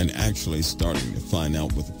will and actually starting to find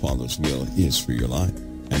out what the Father's will is for your life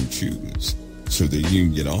and choose so that you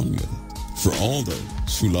can get on with it. For all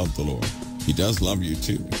those who love the Lord, he does love you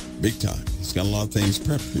too, big time. He's got a lot of things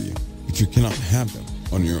prepped for you, but you cannot have them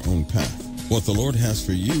on your own path. What the Lord has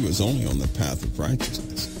for you is only on the path of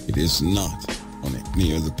righteousness. It is not on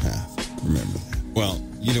any other path. Remember that. Well,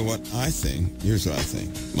 you know what I think? Here's what I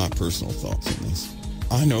think. My personal thoughts on this.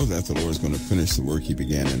 I know that the Lord is going to finish the work he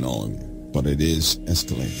began in all of you, but it is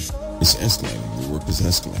escalating. It's escalating. The work is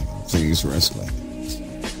escalating. Things are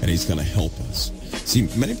escalating. And he's going to help us. See,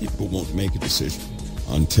 many people won't make a decision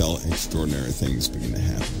until extraordinary things begin to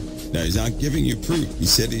happen. Now, he's not giving you proof. He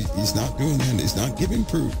said he's not doing that. He's not giving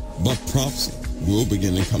proof. But prophecy will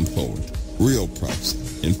begin to come forward. Real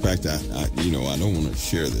prophecy. In fact, I don't want to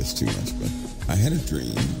share this too much, but I had a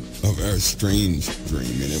dream, a very strange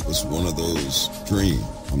dream, and it was one of those dreams.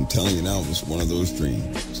 I'm telling you now, it was one of those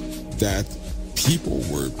dreams that people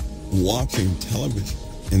were watching television,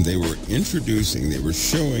 and they were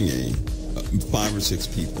showing 5 or 6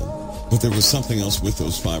 people, but there was something else with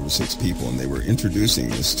those 5 or 6 people, and they were introducing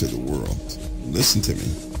this to the world. Listen to me.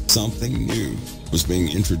 Something new was being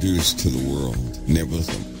introduced to the world, and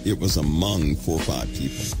it was among 4 or 5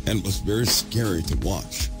 people, and it was very scary to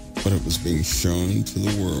watch, but it was being shown to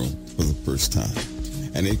the world for the first time,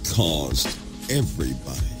 and it caused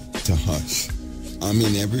everybody to hush. I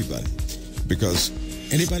mean everybody, because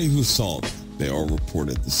anybody who saw that, they all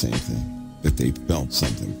reported the same thing, that they felt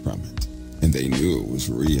something from it, and they knew it was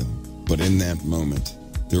real. But in that moment,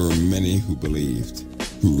 there were many who believed,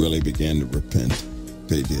 who really began to repent.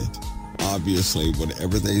 They did. Obviously,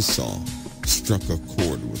 whatever they saw struck a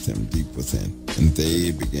chord with them deep within, and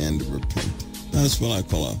they began to repent. That's what I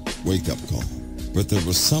call a wake-up call. But there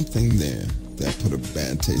was something there that put a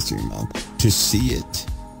bad taste in your mouth. To see it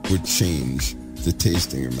would change the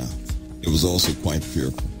taste in your mouth. It was also quite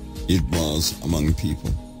fearful. It was among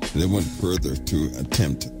people. They went further to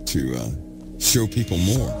attempt to show people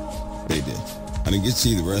more. They did. I didn't get to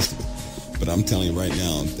see the rest of it. But I'm telling you right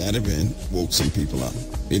now, that event woke some people up.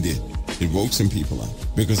 It did. It woke some people up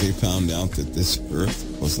because they found out that this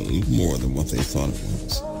earth was a little more than what they thought it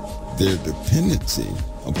was. Their dependency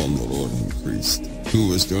upon the Lord increased. Who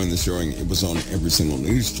was doing the showing? It was on every single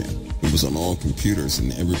news channel. It was on all computers,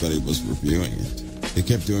 and everybody was reviewing it. They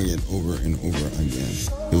kept doing it over and over again.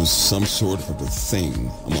 It was some sort of a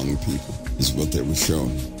thing among people, is what they were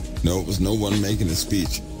showing. No, it was no one making a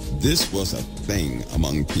speech. This was a thing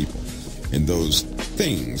among people. And those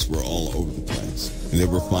things were all over the place. And they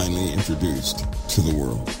were finally introduced to the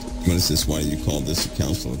world. What is this? Why you call this a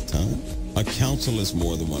council of time? A council is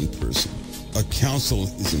more than one person. A council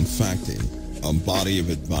is in fact a body of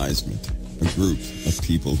advisement, a group of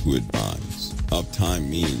people who advise. Of time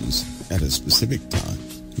means at a specific time,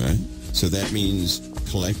 right? So that means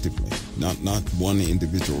collectively, not one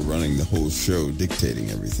individual running the whole show dictating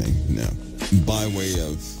everything, no. By way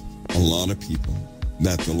of a lot of people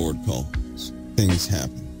that the Lord calls. Things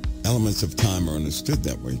happen. Elements of time are understood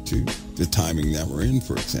that way too. The timing that we're in,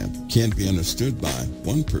 for example, can't be understood by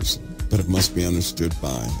one person, but it must be understood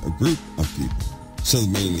by a group of people. So the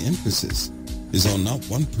main emphasis is on not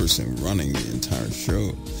one person running the entire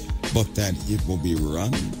show, but that it will be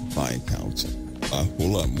run by a council, a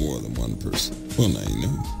whole lot more than one person. Well, now you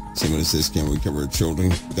know. Somebody says, can we cover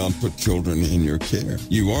children? God put children in your care.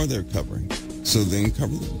 You are their covering. So then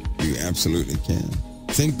cover them. You absolutely can.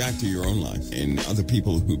 Think back to your own life and other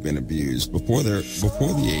people who've been abused before the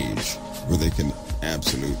age where they can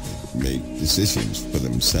absolutely make decisions for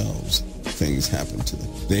themselves. Things happen to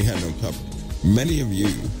them. They had no covering. Many of you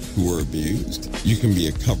who were abused, you can be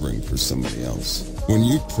a covering for somebody else. When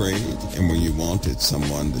you prayed and when you wanted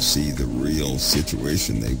someone to see the real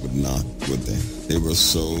situation, they would not, would they? They were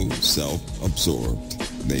so self-absorbed.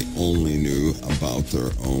 They only knew about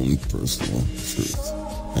their own personal truth.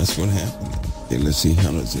 That's what happened. Okay, let's see,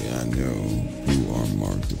 how does AI know who are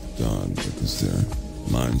marked of God? Because their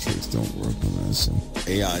mind tricks don't work on us. So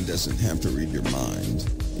AI doesn't have to read your mind.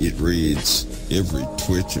 It reads every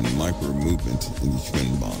twitch and micro movement in the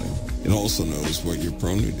human body. It also knows what you're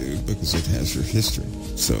prone to do because it has your history.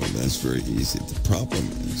 So that's very easy. The problem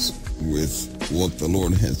is with what the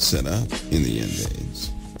Lord has set up in the end days.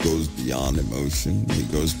 It goes beyond emotion.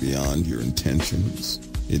 It goes beyond your intentions.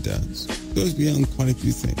 It does. It goes beyond quite a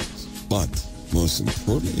few things. But most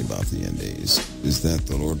importantly about the end days is that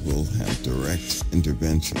the Lord will have direct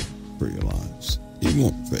intervention for your lives. He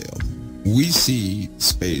won't fail. We see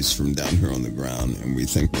space from down here on the ground and we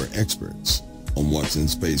think we're experts on what's in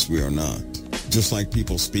space. We are not. Just like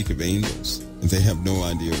people speak of angels and they have no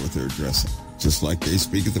idea what they're addressing. Just like they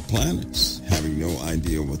speak of the planets, having no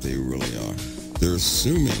idea what they really are. They're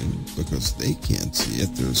assuming, because they can't see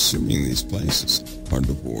it, they're assuming these places are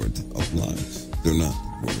devoid of life. They're not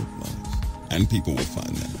devoid of life. And people will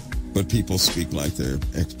find that out. But people speak like they're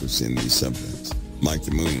experts in these subjects. Like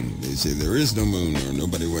the moon. They say there is no moon, or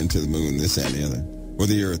nobody went to the moon, this, that, and the other. Or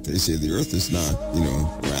the earth. They say the earth is not,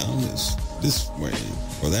 round, it's this way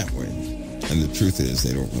or that way. And the truth is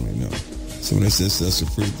they don't really know. So when it says that's the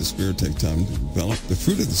fruit of the Spirit, take time to develop. The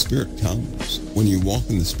fruit of the Spirit comes when you walk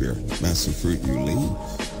in the Spirit. That's the fruit you leave.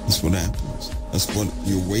 That's what happens. That's what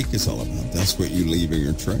your wake is all about. That's what you leave in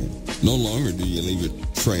your trail. No longer do you leave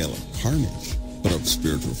a trail of carnage, but of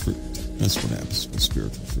spiritual fruit. That's what happens with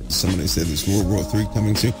spiritual fruit. Somebody said there's World War III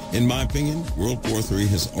coming soon. In my opinion, World War III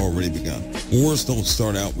has already begun. Wars don't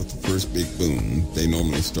start out with the first big boom. They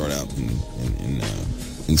normally start out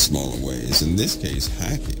in smaller ways. In this case,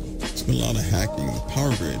 hacking. There's been a lot of hacking. The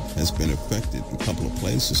power grid has been affected in a couple of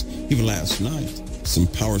places. Even last night, some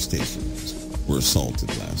power stations were assaulted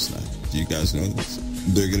last night. Do you guys know this?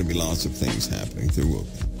 There are going to be lots of things happening. There will be.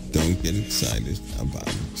 Don't get excited about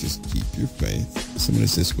it. Just keep your faith. Somebody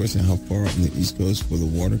says, question, how far up on the East Coast will the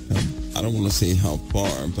water come? I don't want to say how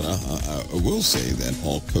far, but I will say that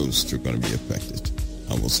all coasts are going to be affected.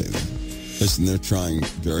 I will say that. Listen, they're trying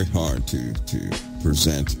very hard to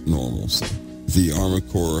present normalcy. The Army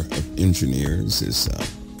Corps of Engineers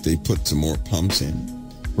they put some more pumps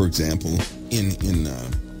in. For example, in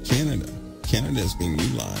Canada. Canada is being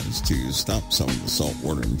utilized to stop some of the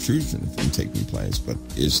saltwater intrusion from taking place, but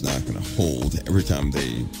it's not going to hold. Every time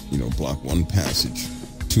they, block one passage,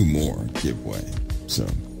 two more give way. So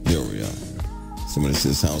there we are. Somebody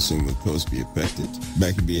says, how soon will the coast be affected?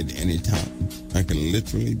 That can be at any time. That can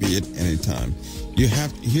literally be at any time. You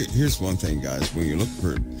have here's one thing, guys. When you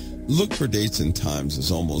look for dates and times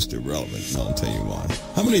is almost irrelevant, and I'll tell you why.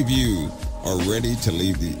 How many of you are ready to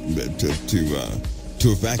leave to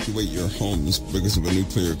evacuate your homes because of a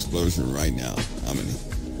nuclear explosion right now? How many?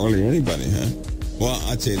 Hardly anybody, huh? Well,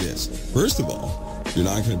 I'd say this. First of all, you're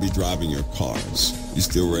not going to be driving your cars. You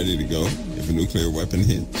still ready to go if a nuclear weapon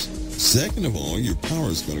hits? Second of all, your power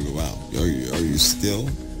is going to go out. Are you still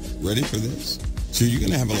ready for this? So you're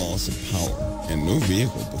going to have a loss of power and no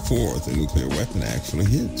vehicle before the nuclear weapon actually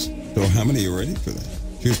hits. So how many are ready for that?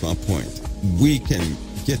 Here's my point. We can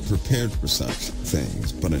get prepared for such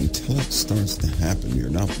things, but until it starts to happen, you're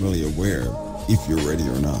not really aware if you're ready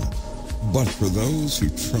or not. But for those who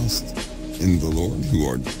trust in the Lord, who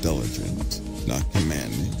are diligent, not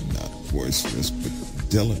commanding, not boisterous, but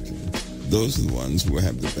diligent, those are the ones who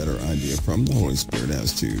have the better idea from the Holy Spirit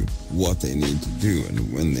as to what they need to do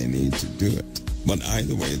and when they need to do it. But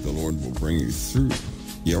either way, the Lord will bring you through.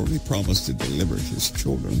 He already promised to deliver his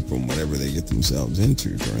children from whatever they get themselves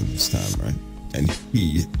into during this time, right? And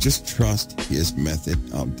he just trust his method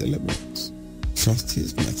of deliverance. Trust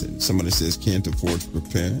his method. Somebody says can't afford to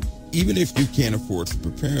prepare. Even if you can't afford to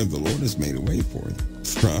prepare, the Lord has made a way for you.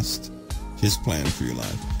 Trust his plan for your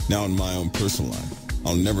life. Now, in my own personal life,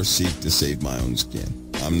 I'll never seek to save my own skin.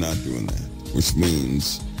 I'm not doing that, which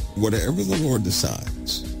means whatever the Lord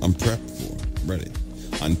decides, I'm prepped for, ready.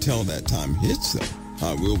 Until that time hits, though,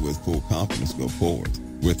 I will with full confidence go forward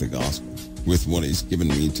with the gospel, with what he's given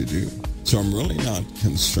me to do. So I'm really not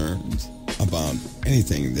concerned about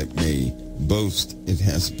anything that may boast it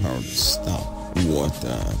has the power to stop what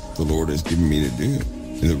the Lord has given me to do.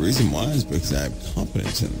 And the reason why is because I have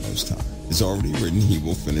confidence in the Most High. It's already written, he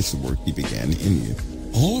will finish the work he began in you.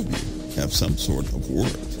 All of you have some sort of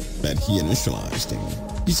work that he initialized in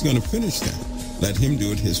you. He's going to finish that. Let him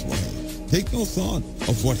do it his way. Take no thought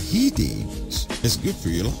of what he deems is good for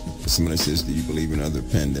your life. Somebody says, do you believe another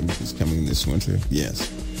pandemic is coming this winter? Yes.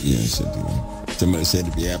 Yes, I do. Somebody said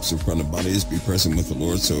to be absent from the body is be present with the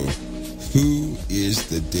Lord. So who is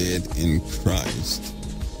the dead in Christ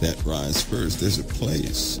that rise first? There's a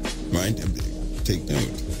place, right? Take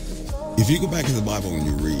note. If you go back in the Bible and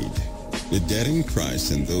you read, the dead in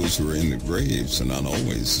Christ and those who are in the graves are not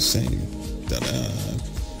always the same.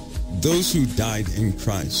 Those who died in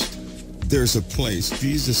Christ, there's a place.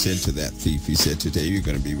 Jesus said to that thief, he said, today you're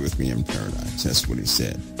going to be with me in paradise. That's what he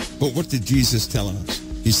said. But what did Jesus tell us?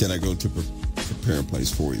 He said, I go to prepare a place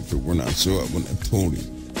for you. If it were not so, I wouldn't have told you.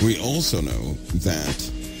 We also know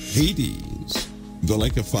that Hades, the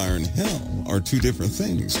lake of fire, and hell are two different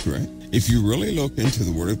things, correct? If you really look into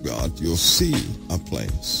the Word of God, you'll see a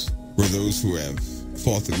place where those who have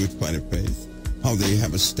fought the good fight of faith, how they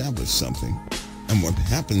have established something and what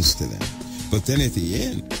happens to them. But then at the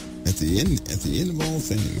end of all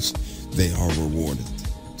things, they are rewarded.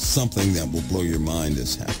 Something that will blow your mind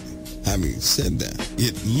is happening. Having said that,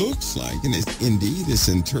 it looks like, and indeed it's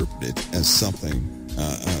interpreted as something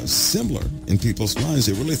similar in people's minds.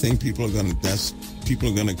 They really think people are going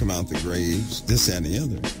to come out the graves, this, that, and the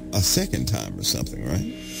other, a second time or something,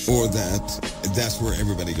 right? Or that's where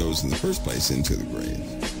everybody goes in the first place, into the grave.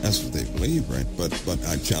 That's what they believe, right? But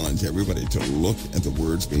I challenge everybody to look at the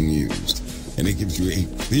words being used, and it gives you a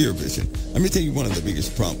clear vision. Let me tell you one of the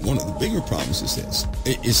bigger problems is this.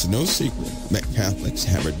 It's no secret that Catholics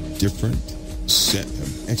have a different set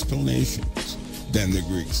of explanations than the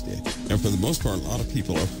Greeks did. And for the most part, a lot of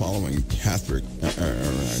people are following Catholic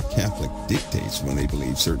dictates when they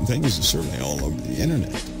believe certain things, and certainly all over the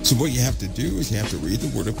internet. So what you have to do is you have to read the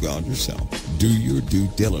Word of God yourself. Do your due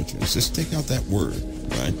diligence. Just take out that word,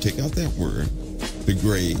 right? Take out that word, the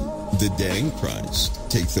grave, the dead in Christ.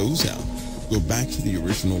 Take those out. Go back to the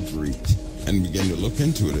original Greek and begin to look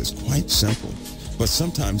into it. It's quite simple. But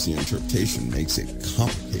sometimes the interpretation makes it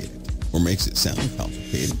complicated or makes it sound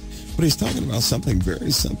complicated. But he's talking about something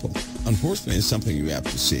very simple. Unfortunately, it's something you have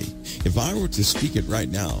to see. If I were to speak it right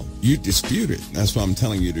now, you'd dispute it. That's why I'm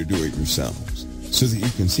telling you to do it yourselves, so that you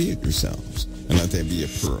can see it yourselves. And let that be a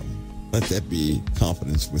pearl. Let that be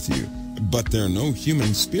confidence with you. But there are no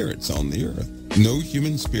human spirits on the earth. No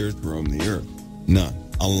human spirits roam the earth. None.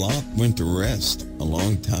 Allah went to rest a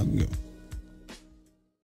long time ago.